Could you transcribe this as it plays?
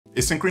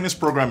Asynchronous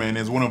programming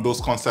is one of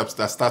those concepts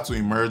that start to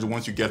emerge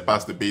once you get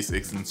past the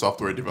basics in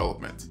software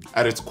development.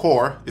 At its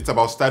core, it's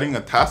about starting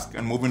a task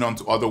and moving on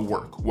to other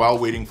work while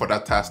waiting for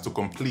that task to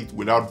complete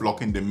without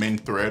blocking the main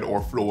thread or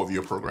flow of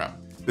your program.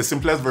 The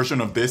simplest version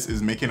of this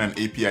is making an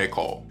API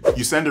call.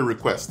 You send a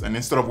request, and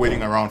instead of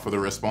waiting around for the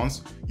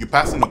response, you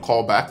pass in a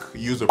callback,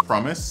 use a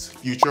promise,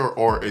 future,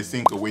 or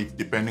async await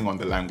depending on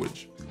the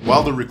language.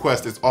 While the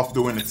request is off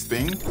doing its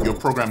thing, your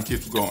program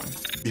keeps going.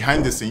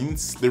 Behind the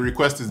scenes, the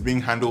request is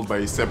being handled by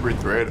a separate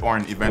thread or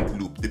an event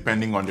loop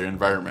depending on their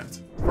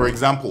environment. For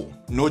example,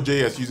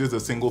 Node.js uses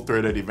a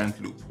single-threaded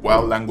event loop,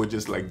 while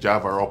languages like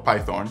Java or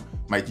Python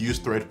might use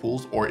thread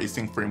pools or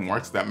async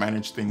frameworks that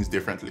manage things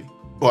differently.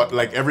 But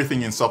like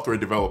everything in software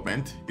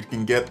development, it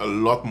can get a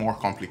lot more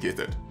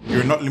complicated.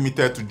 You're not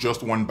limited to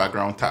just one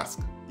background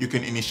task. You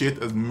can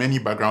initiate as many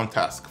background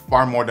tasks,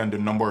 far more than the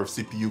number of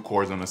CPU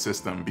cores on a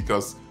system,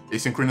 because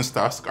asynchronous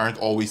tasks aren't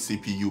always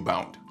CPU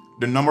bound.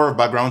 The number of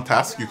background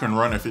tasks you can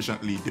run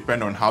efficiently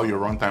depend on how your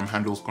runtime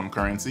handles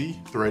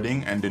concurrency,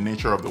 threading, and the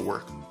nature of the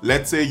work.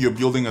 Let's say you're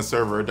building a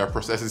server that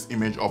processes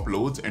image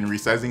uploads and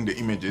resizing the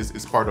images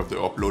is part of the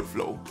upload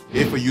flow.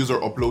 If a user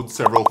uploads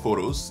several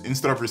photos,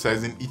 instead of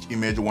resizing each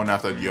image one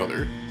after the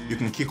other, you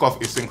can kick off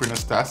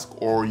asynchronous tasks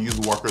or use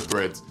worker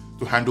threads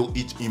to handle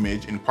each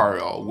image in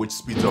parallel, which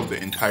speeds up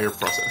the entire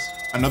process.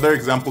 Another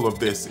example of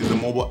this is a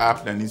mobile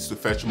app that needs to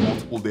fetch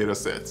multiple data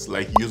sets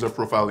like user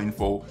profile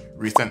info,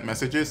 recent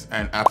messages,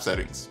 and app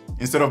settings.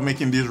 Instead of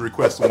making these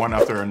requests one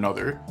after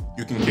another,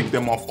 you can kick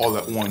them off all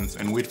at once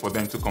and wait for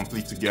them to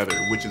complete together,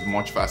 which is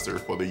much faster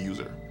for the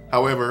user.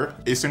 However,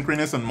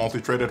 asynchronous and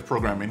multi-threaded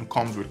programming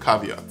comes with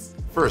caveats.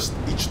 First,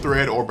 each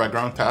thread or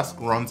background task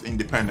runs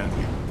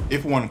independently.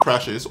 If one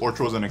crashes or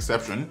throws an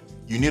exception,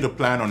 you need a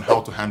plan on how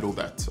to handle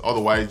that,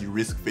 otherwise you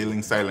risk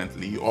failing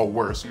silently or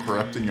worse,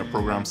 corrupting your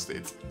program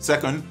state.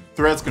 Second,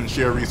 threads can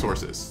share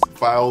resources,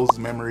 files,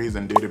 memories,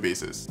 and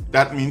databases.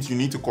 That means you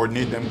need to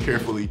coordinate them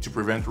carefully to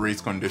prevent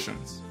race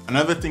conditions.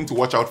 Another thing to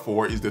watch out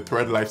for is the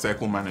thread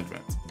lifecycle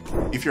management.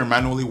 If you're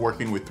manually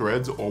working with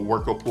threads or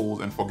worker pools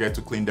and forget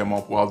to clean them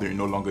up while they're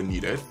no longer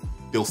needed,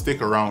 they'll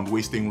stick around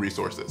wasting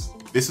resources.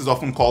 This is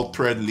often called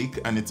thread leak,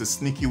 and it's a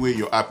sneaky way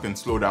your app can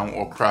slow down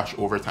or crash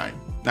over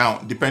time. Now,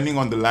 depending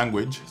on the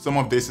language, some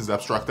of this is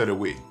abstracted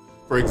away.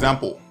 For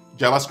example,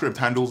 JavaScript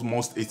handles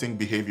most async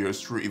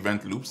behaviors through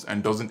event loops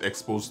and doesn't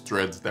expose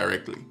threads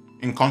directly.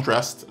 In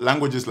contrast,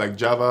 languages like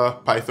Java,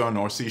 Python,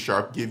 or C#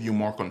 give you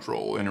more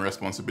control and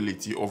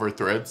responsibility over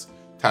threads,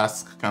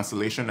 task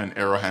cancellation, and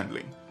error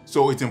handling.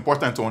 So it's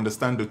important to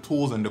understand the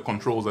tools and the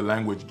controls a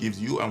language gives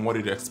you and what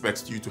it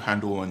expects you to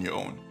handle on your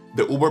own.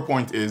 The uber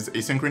point is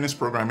asynchronous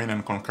programming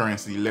and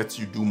concurrency lets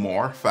you do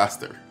more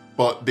faster,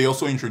 but they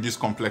also introduce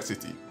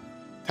complexity.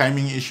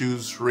 Timing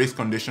issues, race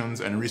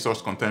conditions, and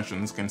resource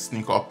contentions can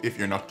sneak up if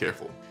you're not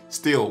careful.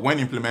 Still, when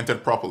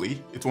implemented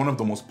properly, it's one of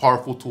the most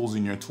powerful tools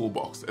in your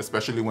toolbox,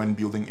 especially when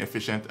building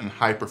efficient and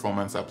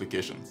high-performance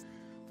applications.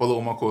 Follow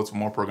Uma Codes for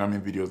more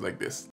programming videos like this.